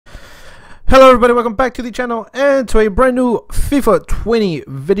Hello everybody, welcome back to the channel and to a brand new FIFA 20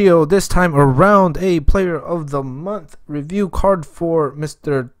 video. This time around a player of the month review card for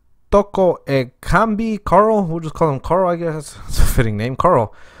Mr. Toko-Ekambi Karl. We'll just call him Karl, I guess. That's a fitting name.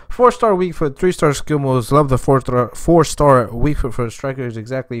 Karl. 4-star weak foot, 3-star skill moves. Love the 4-star weak foot for a striker is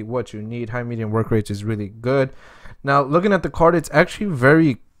exactly what you need. High medium work rates is really good. Now looking at the card, it's actually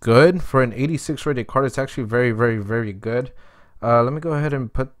very good. For an 86 rated card, it's actually very good. Let me go ahead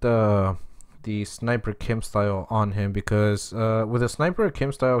and put the sniper Kim style on him, because with a sniper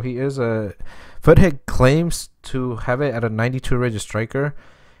Kim style, he is a Foothead claims to have it at a 92 rated striker,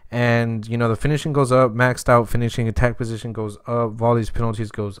 and you know the finishing goes up, maxed out finishing, attack position goes up, volleys, penalties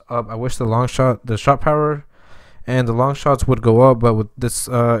goes up. I wish the shot power and the long shots would go up, but with this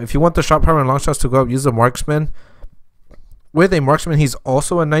if you want the shot power and long shots to go up, use a marksman. With a marksman, he's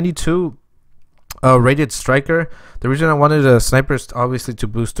also a 92 rated striker. The reason I wanted a sniper is obviously to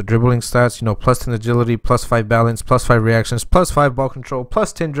boost the dribbling stats, you know, plus 10 agility, plus 5 balance, plus 5 reactions, plus 5 ball control,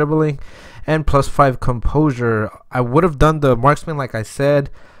 plus 10 dribbling, and plus 5 composure. I would have done the marksman like I said,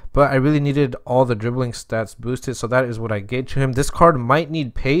 but I really needed all the dribbling stats boosted, so that is what I gave to him. This card might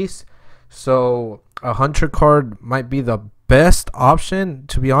need pace, so a hunter card might be the best option,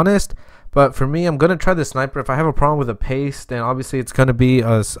 to be honest. But for me, I'm gonna try the sniper. If I have a problem with the pace, then obviously it's gonna be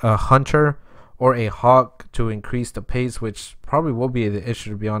a hunter or a hawk to increase the pace, which probably will be the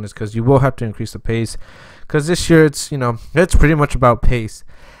issue, to be honest, because you will have to increase the pace, because this year it's, you know, it's pretty much about pace.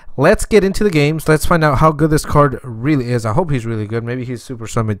 Let's get into the games. Let's find out how good this card really is. I hope he's really good. Maybe he's super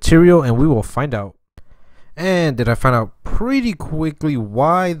some material, and we will find out. And did I find out pretty quickly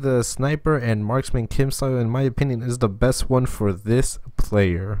why the sniper and marksman Kim style, in my opinion, is the best one for this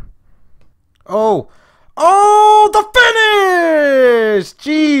player. Oh, the finish!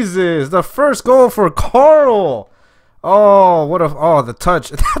 Jesus, the first goal for Karl. Oh, the touch.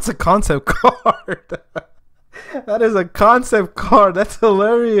 That's a concept card. That is a concept card. That's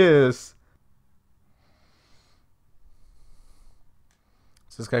hilarious.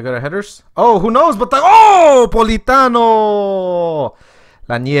 Is this guy good at headers? Oh, who knows? But Politano!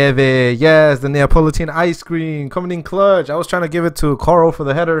 La Nieve. Yes, the Neapolitan ice cream coming in clutch. I was trying to give it to Karl for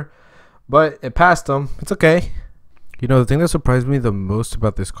the header, but it passed him. It's okay. You know, the thing that surprised me the most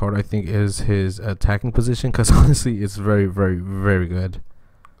about this card, I think, is his attacking position, because honestly, it's very good.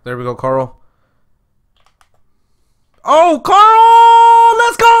 There we go, Karl. Oh, Karl!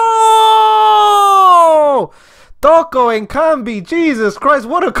 Let's go! Toko-Ekambi. Jesus Christ,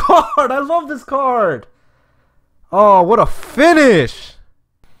 what a card! I love this card. Oh, what a finish!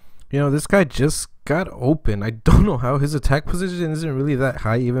 You know, this guy just got open. I don't know how. His attack position isn't really that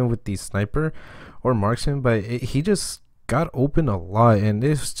high, even with the sniper or marksman, but he just got open a lot, and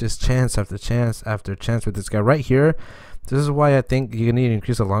it's just chance after chance after chance with this guy right here. This is why I think you need to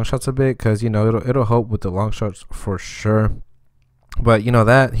increase the long shots a bit, because you know it'll help with the long shots for sure. But you know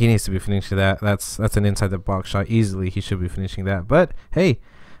that he needs to be finishing that. That's an inside the box shot easily. He should be finishing that. But hey,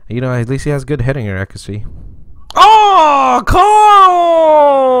 you know, at least he has good heading accuracy. Oh,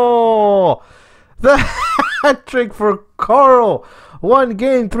 Karl! The hat trick for Karl. 1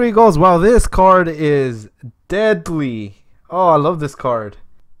 game, 3 goals. Wow, this card is deadly. Oh, I love this card.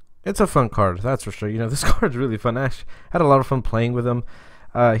 It's a fun card, that's for sure. You know, this card's really fun. I had a lot of fun playing with him.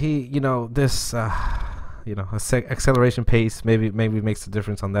 Acceleration pace maybe makes a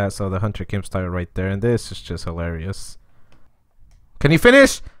difference on that. So the Hunter Kim style right there, and this is just hilarious. Can he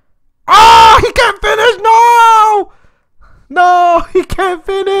finish? Oh, he can't finish! No, he can't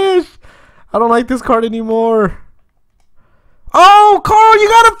finish. I don't like this card anymore. Oh, Karl, you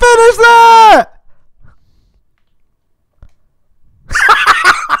gotta finish that!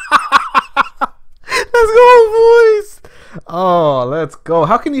 Let's go, boys! Oh, let's go.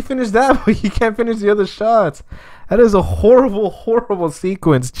 How can you finish that, but you can't finish the other shots? That is a horrible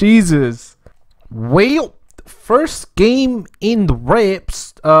sequence. Jesus. Well, first game in the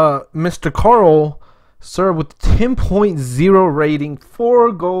reps. Mr. Karl, sir, with 10.0 rating,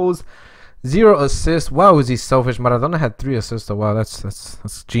 4 goals, 0 assists. Wow, is he selfish? Maradona had 3 assists. Oh, wow,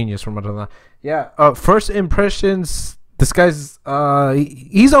 that's genius from Maradona. Yeah. First impressions. This guy's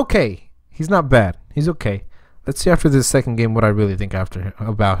he's okay. He's not bad. He's okay. Let's see after this second game what I really think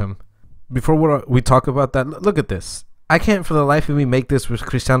about him. Before we talk about that, look at this. I can't for the life of me make this with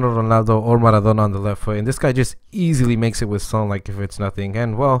Cristiano Ronaldo or Maradona on the left foot, and this guy just easily makes it with Son like if it's nothing.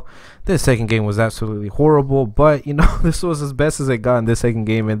 And well, this second game was absolutely horrible, but you know, this was as best as it got in this second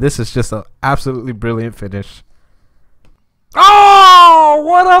game, and this is just an absolutely brilliant finish. Oh,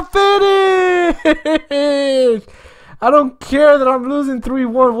 what a finish! I don't care that I'm losing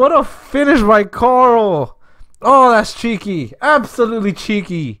 3-1. What a finish by Karl. Oh, that's cheeky. Absolutely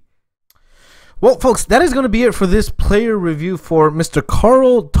cheeky. Well, folks, that is going to be it for this player review for Mr.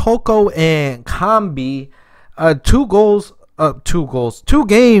 Karl Toko-Ekambi. 2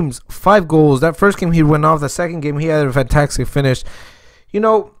 games, 5 goals. That first game he went off. The second game he had a fantastic finish. You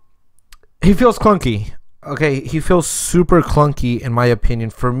know, he feels clunky. Okay, he feels super clunky in my opinion.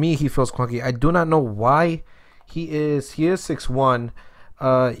 For me, he feels clunky. I do not know why. He is 6'1".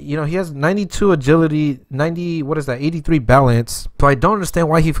 You know, he has 92 agility, 83 balance. So I don't understand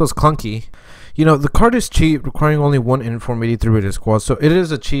why he feels clunky. You know, the card is cheap, requiring only 1 inform 83 rated squad. So it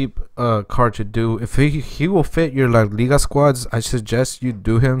is a cheap card to do. If he will fit your La Liga squads, I suggest you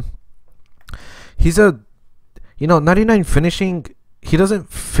do him. He's a, 99 finishing. He doesn't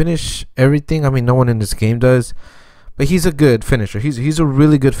finish everything. I mean, no one in this game does. But he's a good finisher. He's a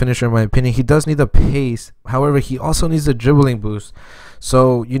really good finisher in my opinion. He does need the pace. However, he also needs the dribbling boost.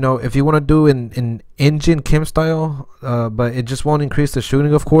 So, if you want to do an engine Kim style, but it just won't increase the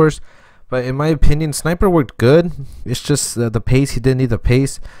shooting, of course. But in my opinion, Sniper worked good. It's just the pace. He didn't need the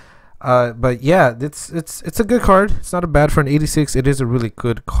pace. But yeah, it's a good card. It's not a bad for an 86. It is a really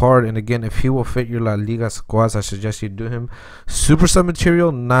good card. And again, if he will fit your La Liga squads, I suggest you do him. Super sub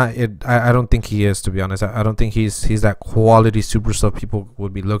material, not it. I don't think he is, to be honest. I don't think he's that quality super sub people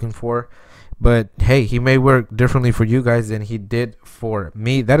would be looking for. But hey, he may work differently for you guys than he did for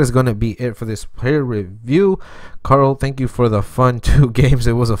me. That is going to be it for this player review. Karl, thank you for the fun 2 games.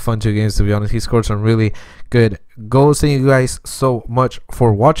 It was a fun 2 games, to be honest. He scored some really good goals. Thank you guys so much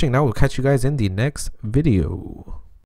for watching. Now we'll catch you guys in the next video.